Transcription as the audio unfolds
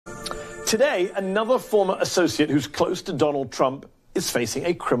Today, another former associate who's close to Donald Trump is facing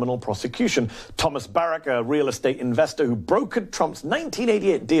a criminal prosecution. Thomas Barrack, a real estate investor who brokered Trump's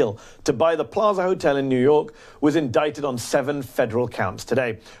 1988 deal to buy the Plaza Hotel in New York, was indicted on 7 federal counts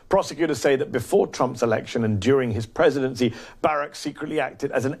today. Prosecutors say that before Trump's election and during his presidency, Barrack secretly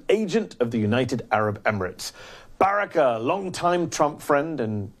acted as an agent of the United Arab Emirates. Barrack, a longtime Trump friend,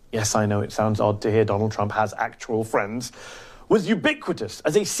 and yes, I know it sounds odd to hear Donald Trump has actual friends, was ubiquitous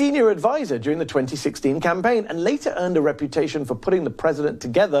as a senior advisor during the 2016 campaign and later earned a reputation for putting the president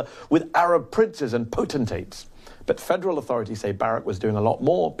together with Arab princes and potentates. But federal authorities say Barrack was doing a lot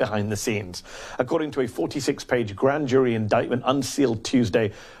more behind the scenes. According to a 46-page grand jury indictment unsealed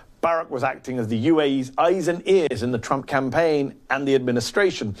Tuesday, Barrack was acting as the UAE's eyes and ears in the Trump campaign and the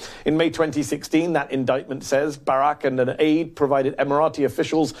administration. In May 2016, that indictment says Barrack and an aide provided Emirati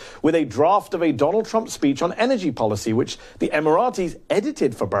officials with a draft of a Donald Trump speech on energy policy, which the Emiratis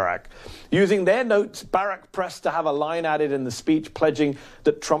edited for Barrack. Using their notes, Barrack pressed to have a line added in the speech pledging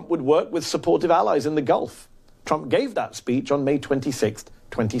that Trump would work with supportive allies in the Gulf. Trump gave that speech on May 26,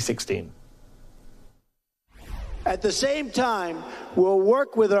 2016. At the same time, we'll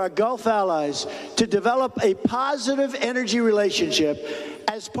work with our Gulf allies to develop a positive energy relationship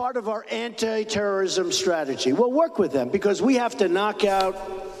as part of our anti-terrorism strategy. We'll work with them because we have to knock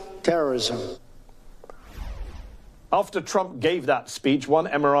out terrorism. After Trump gave that speech, one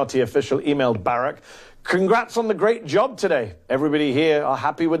Emirati official emailed Barrack, "Congrats on the great job today. Everybody here are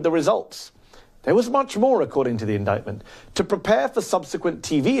happy with the results." There was much more, according to the indictment. To prepare for subsequent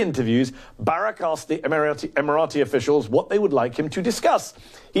TV interviews, Barrack asked the Emirati officials what they would like him to discuss.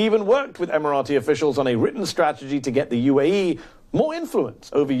 He even worked with Emirati officials on a written strategy to get the UAE more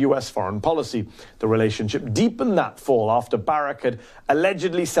influence over U.S. foreign policy. The relationship deepened that fall after Barrack had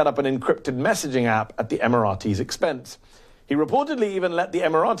allegedly set up an encrypted messaging app at the Emiratis' expense. He reportedly even let the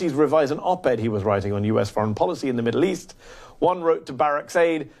Emiratis revise an op-ed he was writing on U.S. foreign policy in the Middle East. One wrote to Barrack's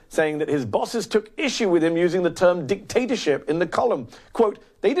aide saying that his bosses took issue with him using the term dictatorship in the column. Quote,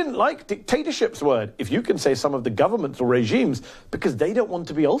 "They didn't like dictatorship's word, if you can say some of the governments or regimes, because they don't want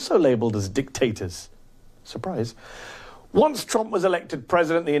to be also labeled as dictators." Surprise. Once Trump was elected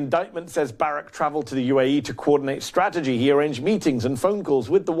president, the indictment says Barrack traveled to the UAE to coordinate strategy. He arranged meetings and phone calls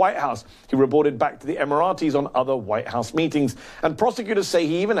with the White House. He reported back to the Emiratis on other White House meetings. And prosecutors say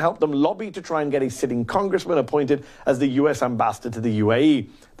he even helped them lobby to try and get a sitting congressman appointed as the U.S. ambassador to the UAE.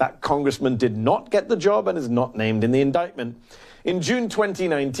 That congressman did not get the job and is not named in the indictment. In June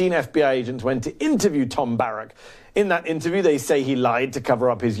 2019, FBI agents went to interview Tom Barrack. In that interview, they say he lied to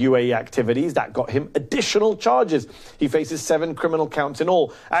cover up his UAE activities. That got him additional charges. He faces 7 criminal counts in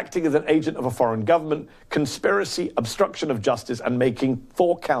all, acting as an agent of a foreign government, conspiracy, obstruction of justice, and making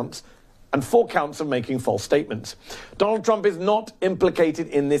 4 counts of making false statements. Donald Trump is not implicated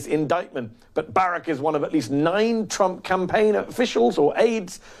in this indictment, but Barrack is one of at least 9 Trump campaign officials or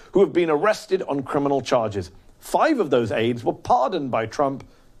aides who have been arrested on criminal charges. 5 of those aides were pardoned by Trump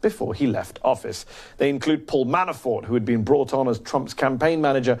before he left office. They include Paul Manafort, who had been brought on as Trump's campaign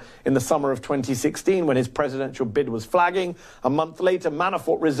manager in the summer of 2016 when his presidential bid was flagging. A month later,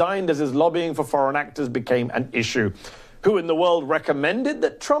 Manafort resigned as his lobbying for foreign actors became an issue. Who in the world recommended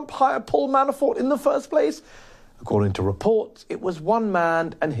that Trump hire Paul Manafort in the first place? According to reports, it was one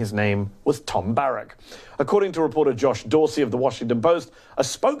man, and his name was Tom Barrack. According to reporter Josh Dorsey of The Washington Post, a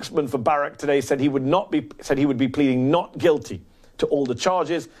spokesman for Barrack today said he would be pleading not guilty to all the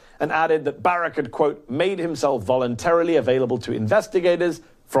charges, and added that Barrack had, quote, made himself voluntarily available to investigators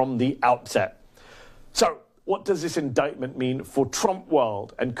from the outset. So, what does this indictment mean for Trump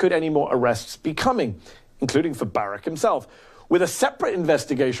world, and could any more arrests be coming, including for Barrack himself, with a separate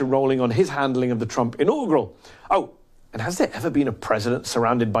investigation rolling on his handling of the Trump inaugural? Oh, and has there ever been a president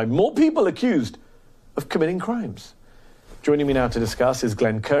surrounded by more people accused of committing crimes? Joining me now to discuss is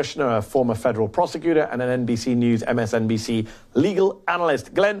Glenn Kirschner, a former federal prosecutor and an NBC News MSNBC legal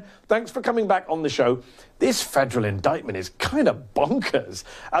analyst. Glenn, thanks for coming back on the show. This federal indictment is kind of bonkers.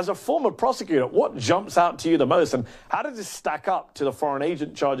 As a former prosecutor, what jumps out to you the most, and how does this stack up to the foreign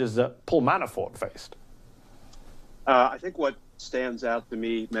agent charges that Paul Manafort faced? I think what stands out to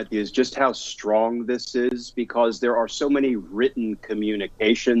me, Mehdi, is just how strong this is, because there are so many written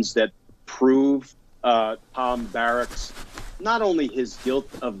communications that prove Tom Barrack's, not only his guilt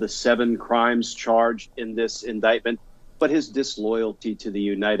of the 7 crimes charged in this indictment, but his disloyalty to the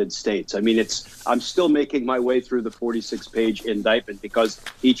United States. I mean, I'm still making my way through the 46-page indictment because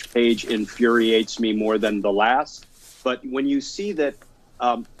each page infuriates me more than the last. But when you see that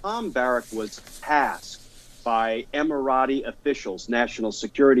Tom Barrack was tasked by Emirati officials, national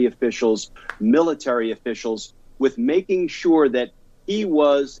security officials, military officials, with making sure that he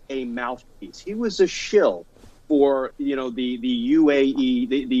was a mouthpiece. He was a shill for, the UAE,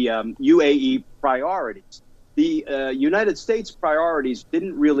 the UAE priorities. The United States priorities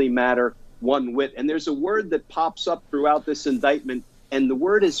didn't really matter one whit. And there's a word that pops up throughout this indictment, and the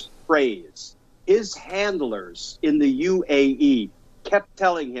word is praise. His handlers in the UAE kept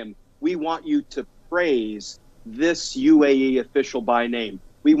telling him, we want you to praise this UAE official by name.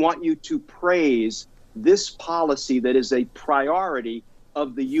 We want you to praise this policy that is a priority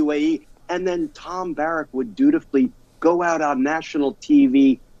of the UAE. And then Tom Barrack would dutifully go out on national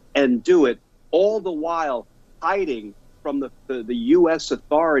TV and do it, all the while hiding from the U.S.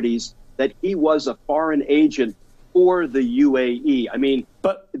 authorities that he was a foreign agent for the UAE. I mean,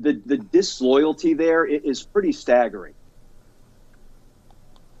 but the disloyalty there is pretty staggering.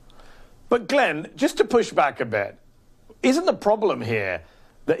 But Glenn, just to push back a bit, isn't the problem here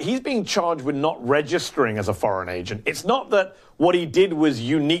that he's being charged with not registering as a foreign agent? It's not that what he did was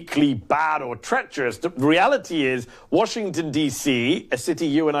uniquely bad or treacherous. The reality is Washington, D.C., a city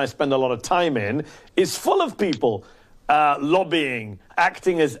you and I spend a lot of time in, is full of people lobbying,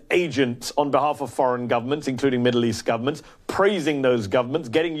 acting as agents on behalf of foreign governments, including Middle East governments, praising those governments,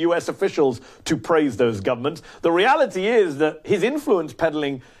 getting U.S. officials to praise those governments. The reality is that his influence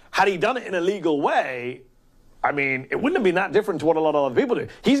peddling, had he done it in a legal way, I mean, it wouldn't have been that different to what a lot of other people do.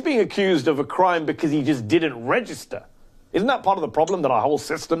 He's being accused of a crime because he just didn't register. Isn't that part of the problem, that our whole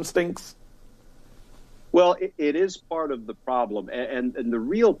system stinks? Well, it is part of the problem. And the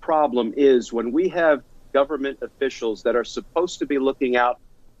real problem is when we have government officials that are supposed to be looking out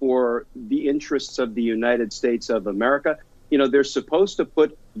for the interests of the United States of America, they're supposed to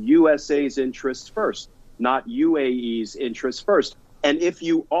put USA's interests first, not UAE's interests first. And if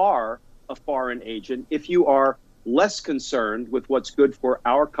you are a foreign agent, if you are less concerned with what's good for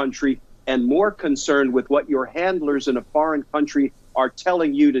our country and more concerned with what your handlers in a foreign country are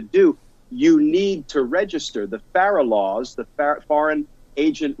telling you to do, you need to register. The FARA laws, the Foreign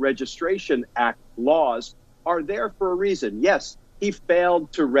Agent Registration Act laws, are there for a reason. Yes, he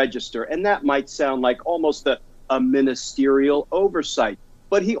failed to register, and that might sound like almost a ministerial oversight,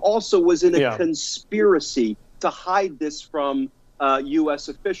 but he also was in a conspiracy to hide this from U.S.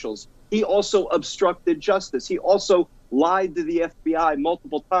 officials. He also obstructed justice. He also lied to the FBI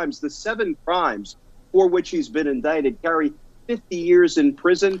multiple times. The 7 crimes for which he's been indicted carry 50 years in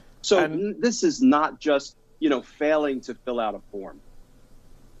prison. So this is not just, failing to fill out a form.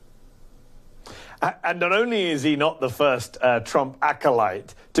 And not only is he not the first Trump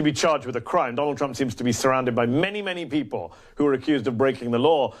acolyte to be charged with a crime, Donald Trump seems to be surrounded by many, many people who are accused of breaking the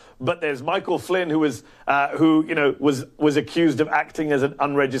law. But there's Michael Flynn, who was accused of acting as an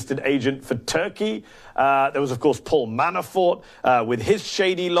unregistered agent for Turkey. There was, of course, Paul Manafort with his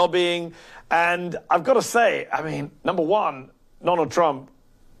shady lobbying. And I've got to say, I mean, number one, Donald Trump,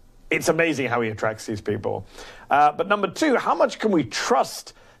 it's amazing how he attracts these people. But number two, how much can we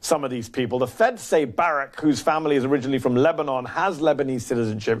trust some of these people? The feds say Barrack, whose family is originally from Lebanon, has Lebanese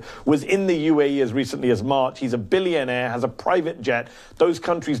citizenship, was in the UAE as recently as March. He's a billionaire, has a private jet. Those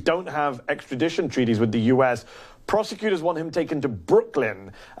countries don't have extradition treaties with the U.S. Prosecutors want him taken to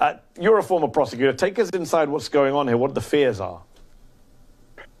Brooklyn. You're a former prosecutor. Take us inside what's going on here, what the fears are.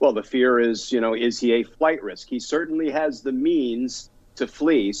 Well, the fear is, is he a flight risk? He certainly has the means to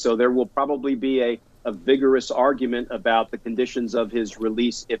flee, so there will probably be a vigorous argument about the conditions of his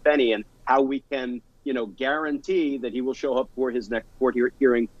release, if any, and how we can, guarantee that he will show up for his next court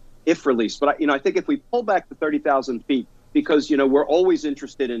hearing if released. But, I think if we pull back to 30,000 feet, because, we're always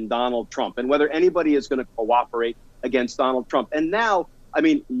interested in Donald Trump and whether anybody is going to cooperate against Donald Trump. And now,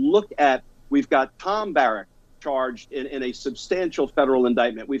 look at, we've got Tom Barrack charged in a substantial federal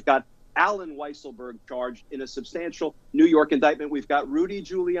indictment. We've got Alan Weisselberg charged in a substantial New York indictment. We've got Rudy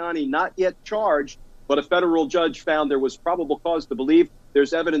Giuliani not yet charged, but a federal judge found there was probable cause to believe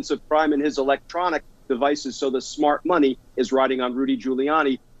there's evidence of crime in his electronic devices. So the smart money is riding on Rudy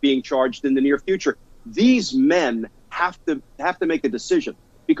Giuliani being charged in the near future. These men have to make a decision,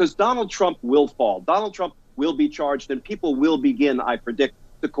 because Donald Trump will fall. Donald Trump will be charged, and people will begin, I predict,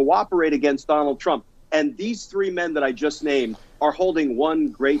 to cooperate against Donald Trump. And these 3 men that I just named are holding one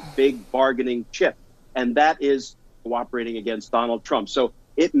great big bargaining chip, and that is cooperating against Donald Trump. So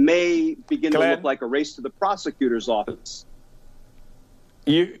it may begin to look like a race to the prosecutor's office.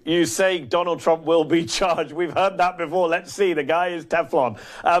 You say Donald Trump will be charged. We've heard that before. Let's see. The guy is Teflon.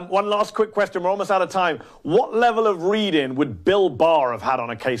 One last quick question. We're almost out of time. What level of read-in would Bill Barr have had on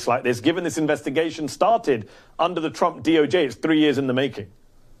a case like this, given this investigation started under the Trump DOJ? It's 3 years in the making.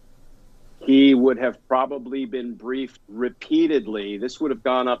 He would have probably been briefed repeatedly. This would have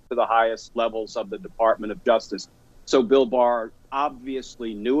gone up to the highest levels of the Department of Justice. So Bill Barr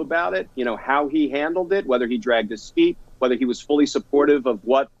obviously knew about it, how he handled it, whether he dragged his feet, whether he was fully supportive of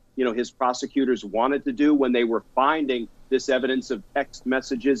what, his prosecutors wanted to do when they were finding this evidence of text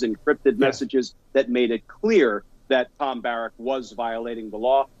messages, encrypted messages that made it clear that Tom Barrack was violating the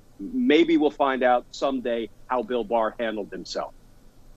law. Maybe we'll find out someday how Bill Barr handled himself.